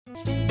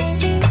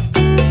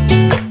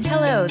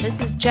Hello,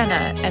 this is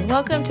Jenna, and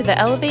welcome to the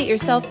Elevate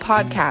Yourself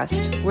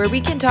podcast, where we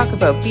can talk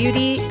about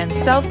beauty and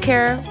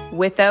self-care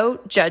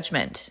without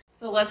judgment.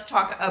 So let's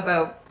talk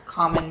about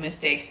common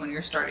mistakes when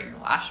you're starting your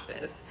lash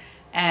biz.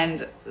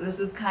 And this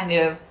is kind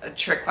of a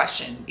trick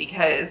question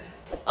because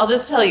I'll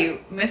just tell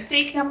you,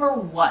 mistake number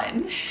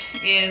one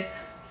is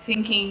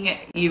thinking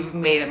you've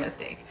made a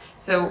mistake.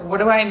 So what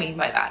do I mean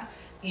by that?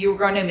 You're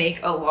going to make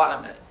a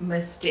lot of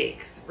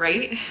mistakes,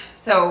 right?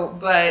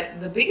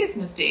 But the biggest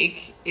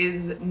mistake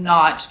is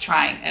not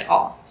trying at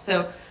all.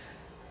 So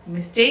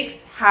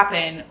mistakes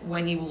happen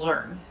when you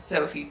learn.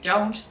 So if you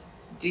don't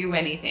do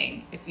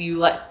anything, if you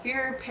let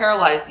fear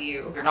paralyze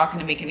you, you're not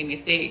going to make any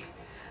mistakes,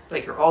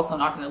 but you're also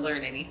not going to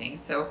learn anything.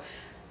 So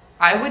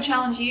I would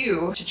challenge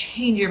you to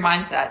change your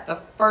mindset. The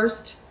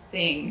first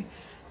thing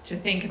to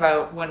think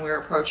about when we're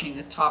approaching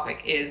this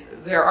topic is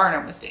there are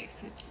no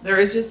mistakes. There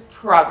is just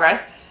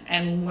progress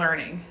and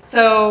learning.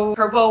 So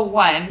Purple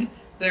 1,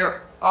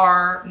 there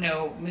are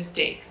no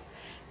mistakes.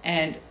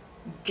 And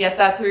get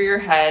that through your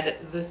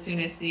head the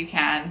soonest you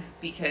can,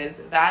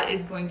 because that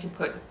is going to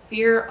put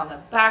fear on the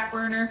back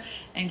burner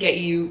and get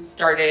you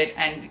started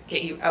and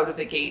get you out of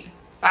the gate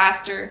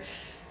faster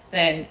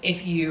than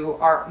if you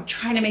are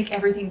trying to make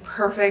everything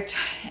perfect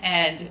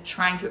and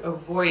trying to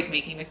avoid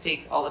making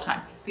mistakes all the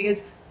time.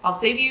 Because I'll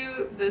save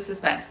you the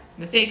suspense.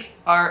 Mistakes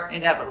are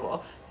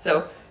inevitable.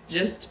 So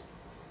just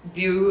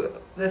do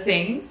the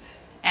things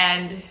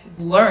and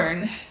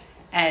learn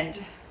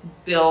and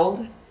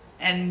build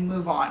and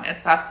move on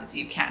as fast as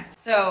you can.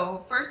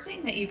 So first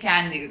thing that you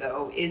can do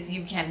though is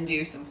you can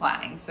do some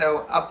planning.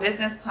 So a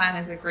business plan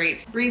is a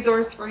great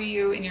resource for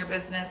you in your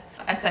business,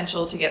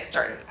 essential to get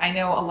started. I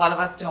know a lot of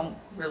us don't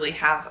really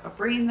have a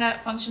brain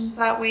that functions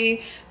that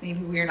way. Maybe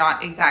we're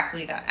not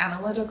exactly that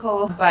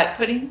analytical, but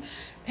putting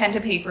pen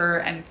to paper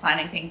and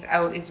planning things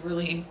out is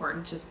really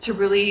important, just to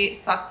really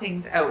suss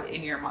things out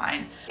in your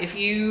mind. If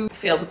you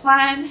fail to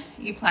plan,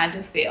 you plan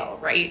to fail,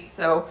 right?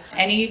 So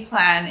any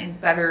plan is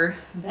better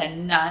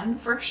than none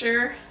for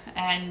sure.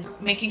 And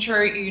making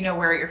sure you know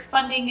where your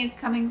funding is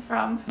coming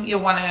from.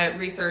 You'll want to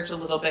research a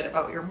little bit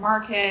about your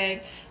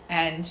market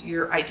and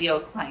your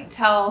ideal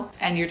clientele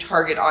and your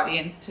target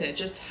audience to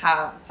just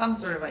have some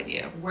sort of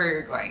idea of where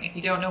you're going. If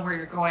you don't know where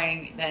you're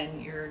going,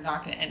 then you're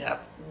not going to end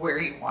up where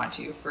you want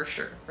to for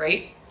sure,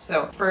 right?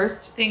 So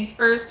first things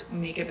first,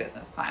 make a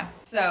business plan.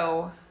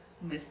 So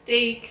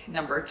mistake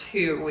number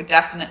 2 would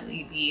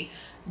definitely be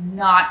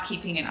not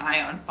keeping an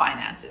eye on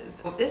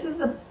finances. This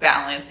is a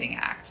balancing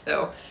act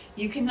though.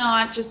 You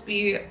cannot just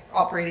be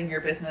operating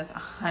your business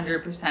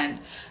 100%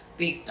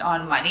 based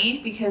on money,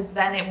 because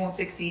then it won't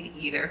succeed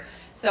either.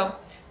 So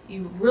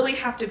you really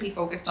have to be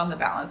focused on the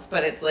balance,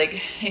 but it's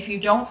like, if you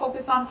don't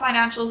focus on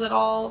financials at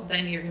all,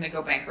 then you're going to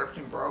go bankrupt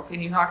and broke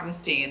and you're not going to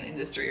stay in the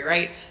industry,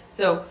 right?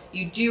 So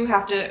you do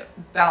have to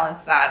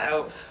balance that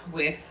out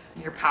with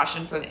your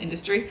passion for the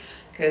industry.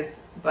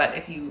 But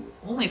if you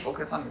only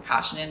focus on your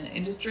passion in the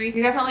industry,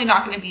 you're definitely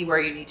not going to be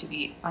where you need to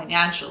be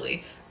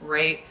financially,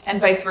 right?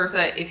 And vice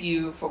versa, if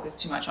you focus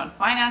too much on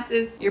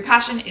finances, your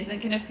passion isn't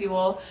going to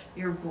fuel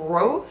your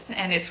growth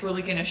and it's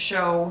really going to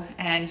show,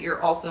 and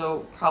you're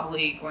also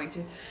probably going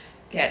to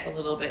get a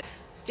little bit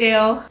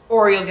stale,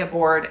 or you'll get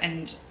bored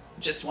and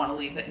just want to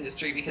leave the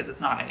industry because it's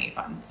not any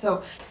fun.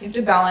 So you have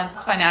to balance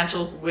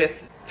financials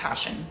with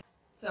passion.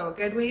 So a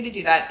good way to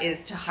do that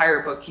is to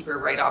hire a bookkeeper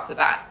right off the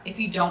bat. If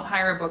you don't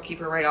hire a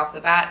bookkeeper right off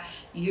the bat,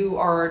 you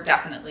are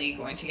definitely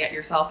going to get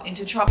yourself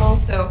into trouble.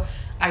 So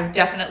I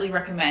definitely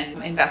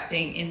recommend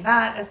investing in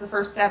that as the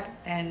first step.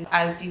 And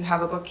as you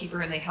have a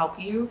bookkeeper and they help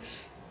you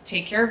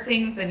take care of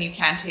things, then you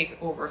can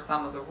take over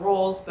some of the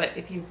roles. But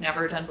if you've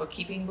never done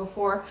bookkeeping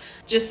before,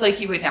 just like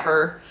you would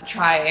never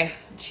try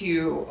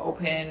to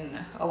open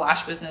a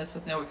lash business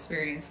with no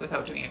experience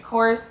without doing a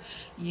course,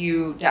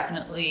 you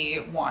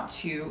definitely want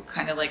to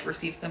kind of like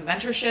receive some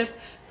mentorship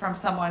from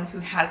someone who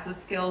has the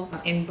skills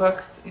in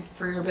books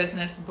for your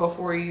business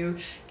before you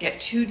get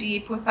too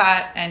deep with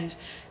that and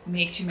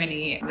make too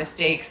many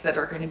mistakes that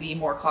are going to be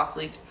more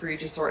costly for you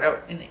to sort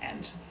out in the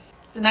end.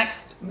 The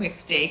next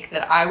mistake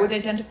that I would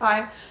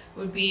identify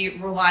would be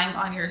relying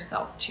on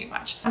yourself too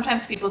much.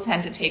 Sometimes people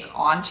tend to take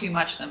on too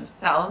much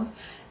themselves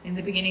in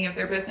the beginning of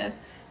their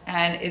business,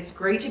 and it's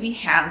great to be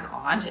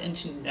hands-on and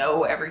to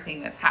know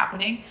everything that's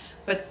happening,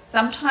 but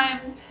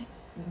sometimes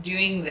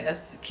doing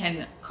this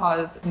can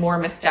cause more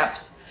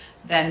missteps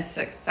than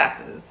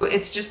successes. So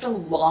it's just a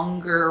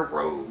longer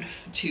road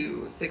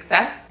to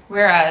success.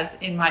 Whereas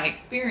in my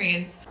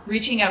experience,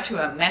 reaching out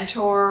to a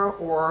mentor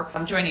or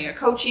joining a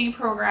coaching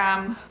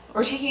program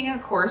or taking a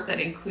course that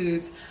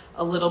includes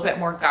a little bit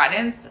more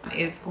guidance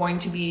is going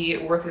to be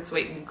worth its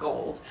weight in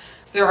gold.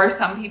 There are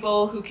some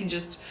people who can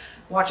just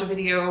watch a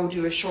video,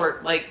 do a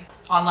short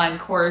online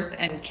course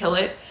and kill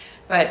it.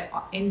 But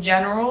in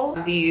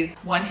general, these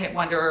one-hit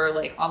wonder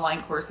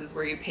online courses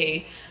where you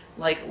pay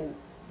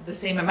the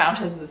same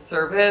amount as the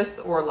service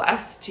or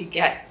less to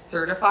get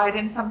certified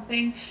in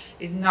something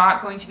is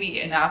not going to be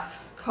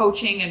enough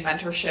coaching and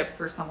mentorship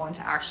for someone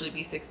to actually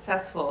be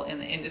successful in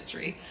the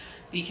industry.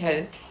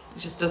 Because It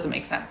just doesn't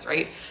make sense,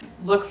 right?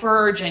 Look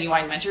for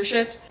genuine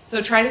mentorships.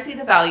 So try to see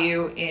the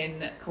value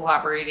in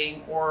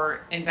collaborating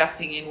or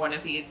investing in one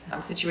of these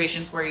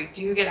situations where you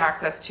do get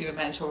access to a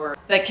mentor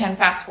that can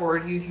fast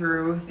forward you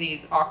through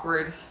these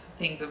awkward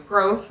things of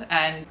growth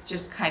and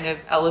just kind of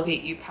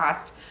elevate you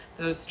past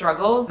those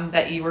struggles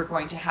that you were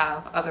going to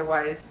have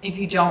otherwise if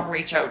you don't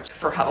reach out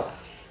for help.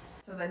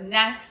 So the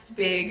next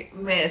big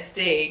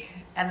mistake,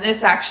 and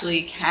this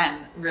actually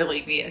can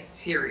really be a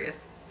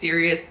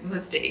serious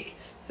mistake.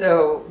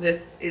 So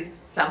this is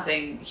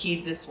something,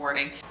 heed this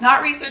warning.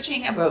 Not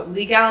researching about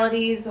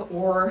legalities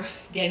or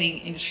getting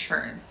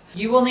insurance.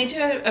 You will need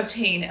to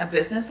obtain a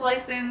business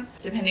license.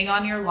 Depending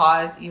on your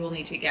laws, you will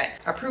need to get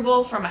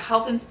approval from a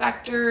health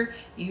inspector.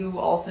 You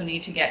also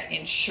need to get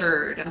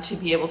insured to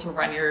be able to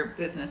run your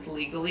business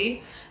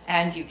legally.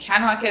 And you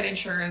cannot get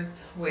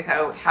insurance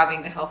without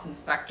having the health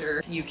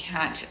inspector. You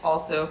can't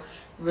also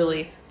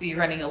really be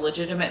running a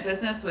legitimate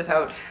business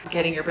without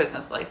getting your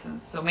business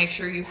license. So make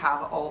sure you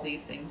have all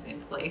these things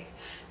in place.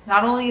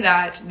 Not only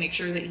that, make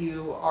sure that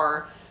you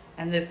are,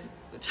 and this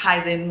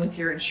ties in with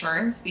your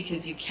insurance,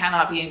 because you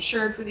cannot be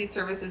insured for these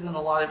services in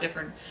a lot of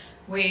different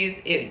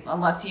ways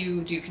unless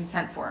you do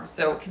consent forms.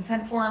 So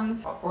consent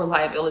forms or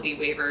liability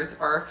waivers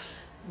are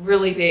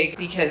really big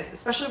because,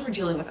 especially if we're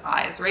dealing with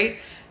eyes, right?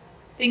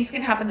 Things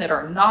can happen that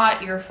are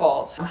not your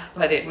fault,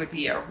 but it would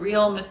be a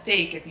real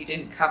mistake if you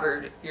didn't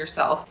cover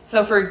yourself.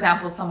 So for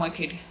example, someone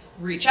could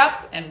reach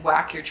up and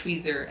whack your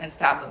tweezer and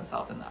stab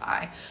themselves in the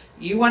eye.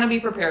 You want to be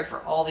prepared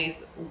for all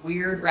these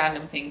weird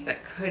random things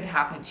that could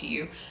happen to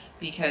you,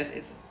 because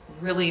it's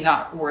really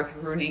not worth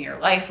ruining your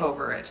life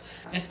over it.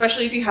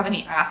 Especially if you have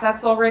any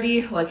assets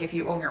already, like if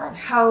you own your own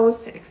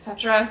house,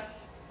 etc.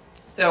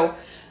 So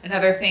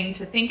another thing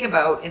to think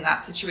about in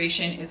that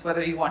situation is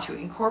whether you want to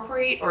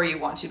incorporate or you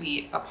want to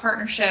be a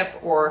partnership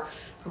or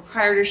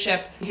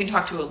proprietorship. You can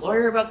talk to a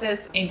lawyer about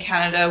this in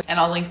Canada, and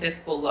I'll link this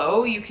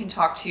below. You can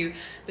talk to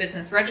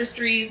business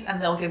registries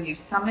and they'll give you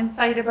some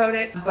insight about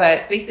it.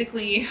 But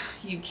basically,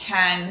 you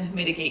can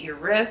mitigate your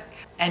risk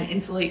and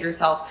insulate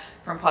yourself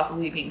from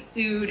possibly being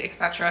sued,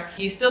 etc.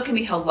 You still can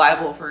be held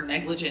liable for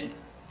negligent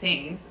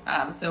things.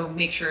 So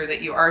make sure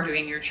that you are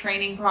doing your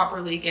training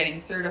properly, getting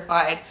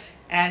certified,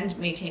 and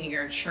maintaining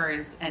your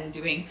insurance and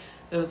doing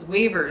those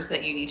waivers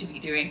that you need to be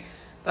doing.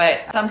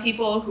 But some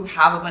people who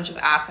have a bunch of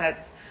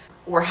assets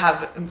or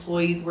have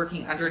employees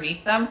working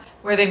underneath them,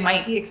 where they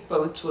might be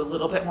exposed to a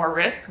little bit more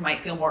risk,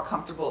 might feel more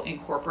comfortable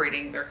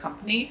incorporating their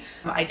company.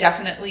 I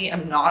definitely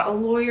am not a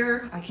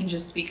lawyer. I can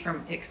just speak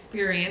from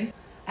experience.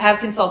 I have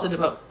consulted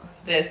about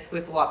this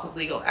with lots of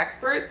legal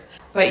experts,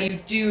 but you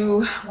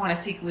do want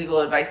to seek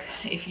legal advice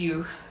if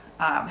you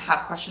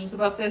have questions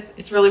about this.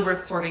 It's really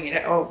worth sorting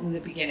it out in the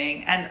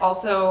beginning. And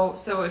also,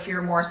 so if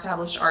you're a more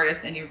established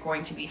artist and you're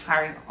going to be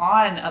hiring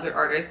on other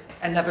artists,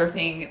 another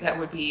thing that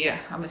would be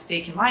a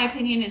mistake in my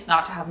opinion is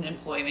not to have an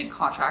employment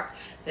contract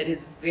that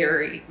is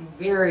very,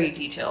 very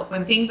detailed.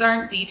 When things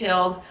aren't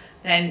detailed,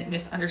 then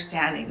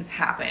misunderstandings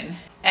happen.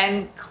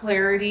 And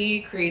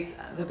clarity creates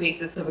the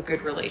basis of a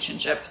good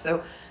relationship.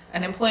 So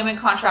an employment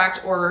contract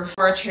or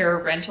a chair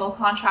rental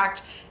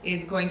contract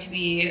is going to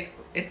be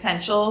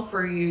essential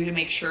for you to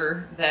make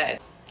sure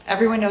that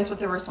everyone knows what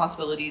their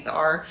responsibilities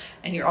are,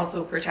 and you're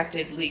also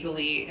protected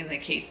legally in the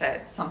case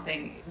that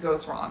something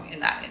goes wrong in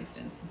that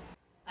instance.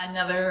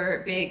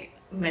 Another big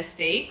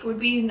mistake would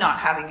be not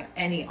having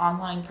any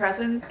online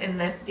presence. In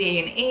this day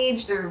and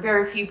age, there are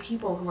very few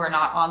people who are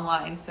not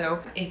online.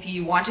 So if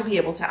you want to be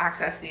able to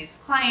access these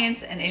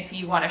clients, and if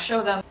you want to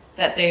show them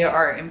that they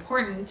are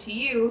important to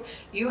you,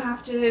 you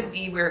have to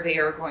be where they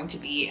are going to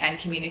be and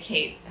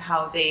communicate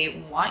how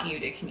they want you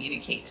to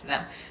communicate to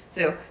them.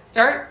 So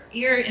start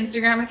your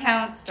Instagram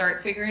account,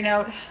 start figuring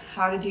out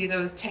how to do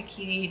those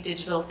techie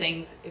digital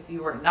things if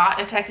you are not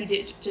a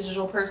techie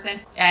digital person.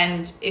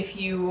 And if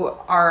you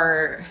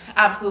are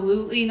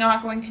absolutely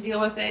not going to deal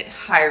with it,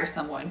 hire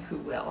someone who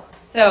will.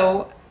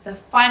 So the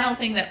final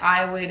thing that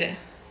I would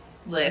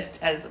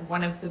list as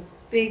one of the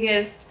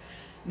biggest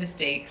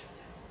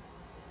mistakes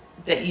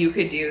that you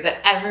could do, that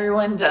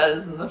everyone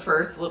does in the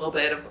first little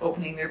bit of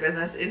opening their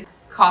business, is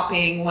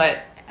copying what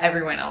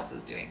everyone else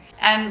is doing.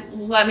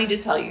 And let me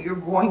just tell you, you're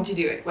going to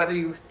do it, whether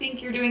you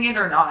think you're doing it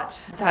or not.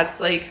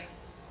 That's like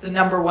the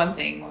number one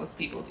thing most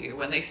people do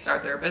when they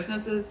start their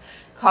businesses: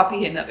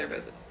 copy another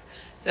business.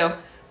 So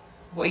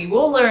what you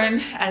will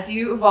learn as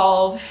you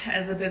evolve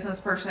as a business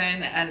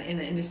person and in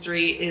the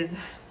industry is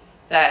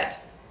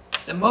that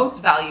the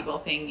most valuable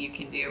thing you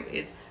can do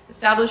is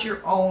establish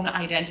your own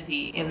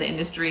identity in the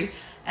industry.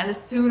 And the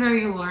sooner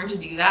you learn to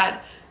do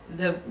that,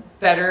 the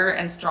better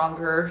and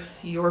stronger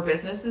your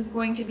business is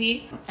going to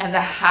be, and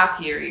the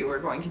happier you are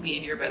going to be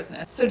in your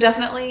business. So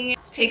definitely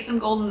take some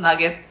golden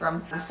nuggets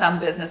from some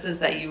businesses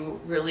that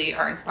you really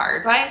are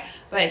inspired by,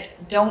 but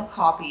don't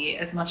copy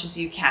as much as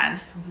you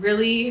can.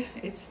 Really,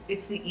 it's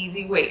the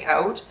easy way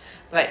out,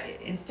 but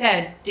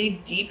instead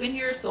dig deep into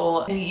your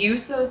soul and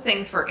use those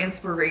things for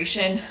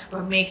inspiration,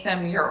 but make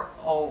them your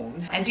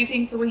own and do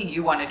things the way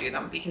you want to do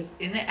them, because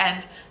in the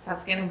end,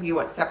 that's going to be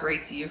what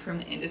separates you from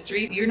the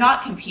industry. You're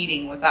not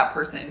competing with that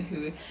person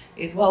who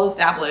is well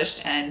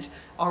established and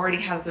already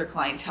has their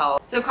clientele.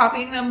 So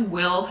copying them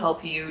will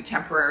help you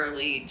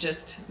temporarily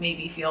just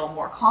maybe feel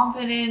more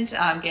confident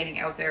getting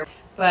out there.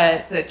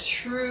 But the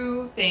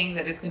true thing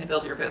that is going to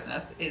build your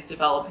business is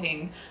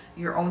developing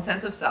your own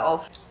sense of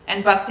self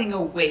and busting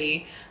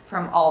away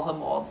from all the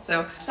molds.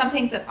 So some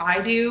things that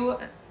I do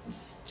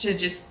to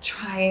just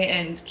try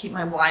and keep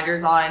my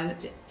blinders on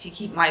to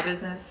keep my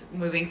business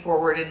moving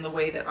forward in the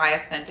way that I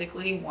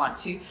authentically want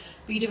to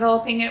be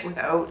developing it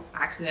without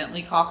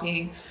accidentally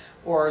copying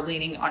or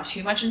leaning on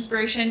too much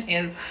inspiration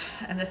is,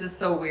 and this is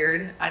so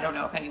weird, I don't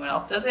know if anyone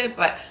else does it,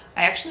 but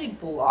I actually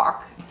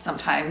block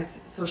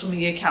sometimes social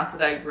media accounts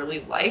that I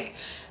really like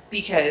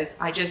because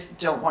I just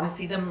don't want to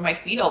see them in my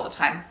feed all the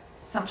time.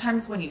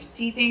 Sometimes when you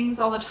see things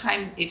all the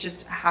time, it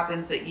just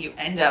happens that you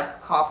end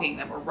up copying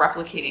them or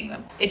replicating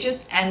them. It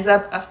just ends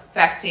up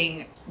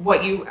affecting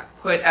what you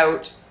put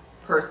out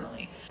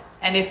personally.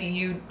 And if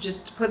you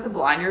just put the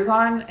blinders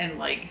on and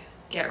like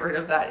get rid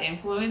of that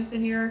influence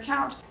in your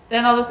account,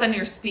 then all of a sudden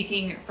you're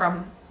speaking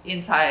from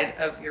inside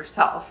of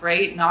yourself,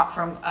 right? Not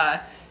from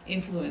a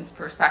influence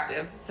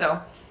perspective.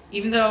 So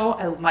even though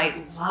I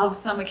might love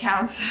some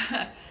accounts,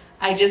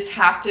 I just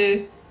have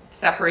to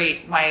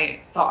separate my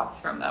thoughts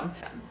from them.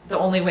 The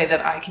only way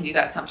that I can do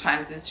that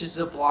sometimes is just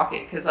to block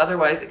it, because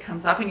otherwise it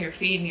comes up in your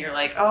feed and you're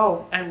like,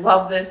 oh, I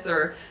love this,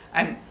 or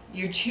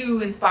you're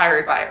too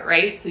inspired by it,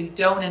 right? So you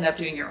don't end up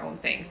doing your own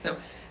thing. So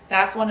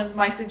that's one of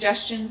my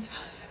suggestions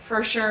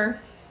for sure.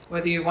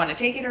 Whether you want to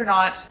take it or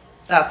not,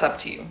 that's up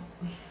to you.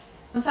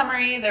 In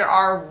summary, there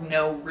are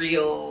no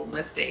real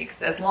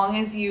mistakes. As long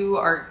as you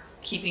are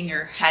keeping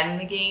your head in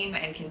the game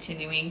and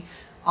continuing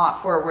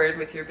forward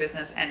with your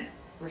business and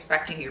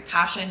respecting your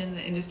passion in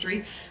the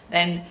industry,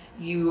 then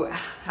you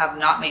have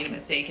not made a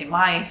mistake, in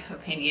my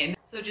opinion.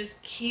 So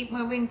just keep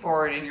moving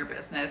forward in your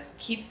business.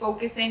 Keep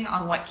focusing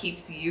on what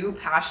keeps you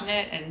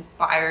passionate and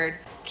inspired.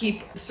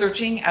 Keep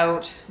searching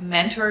out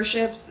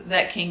mentorships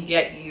that can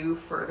get you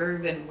further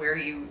than where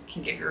you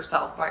can get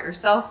yourself by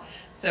yourself.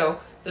 So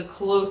the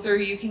closer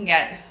you can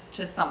get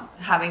to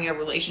having a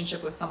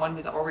relationship with someone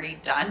who's already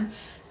done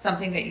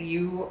something that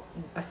you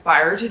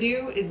aspire to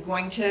do is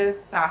going to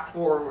fast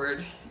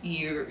forward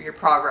your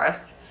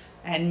progress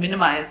and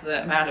minimize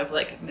the amount of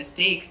like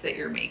mistakes that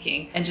you're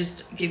making and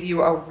just give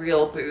you a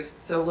real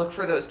boost. So look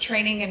for those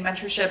training and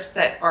mentorships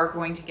that are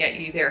going to get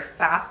you there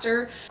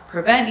faster,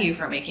 prevent you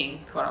from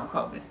making quote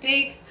unquote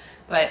mistakes.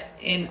 But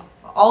in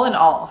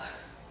all,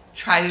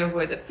 try to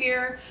avoid the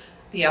fear,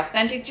 be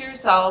authentic to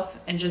yourself,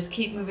 and just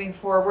keep moving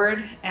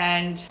forward.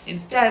 And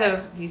instead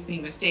of these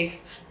being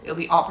mistakes, it'll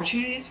be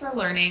opportunities for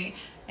learning,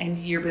 and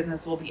your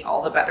business will be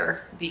all the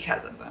better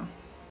because of them.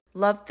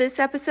 Loved this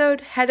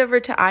episode? Head over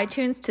to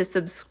iTunes to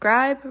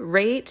subscribe,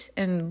 rate,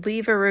 and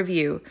leave a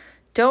review.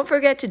 Don't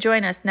forget to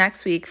join us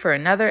next week for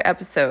another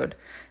episode.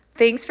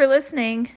 Thanks for listening.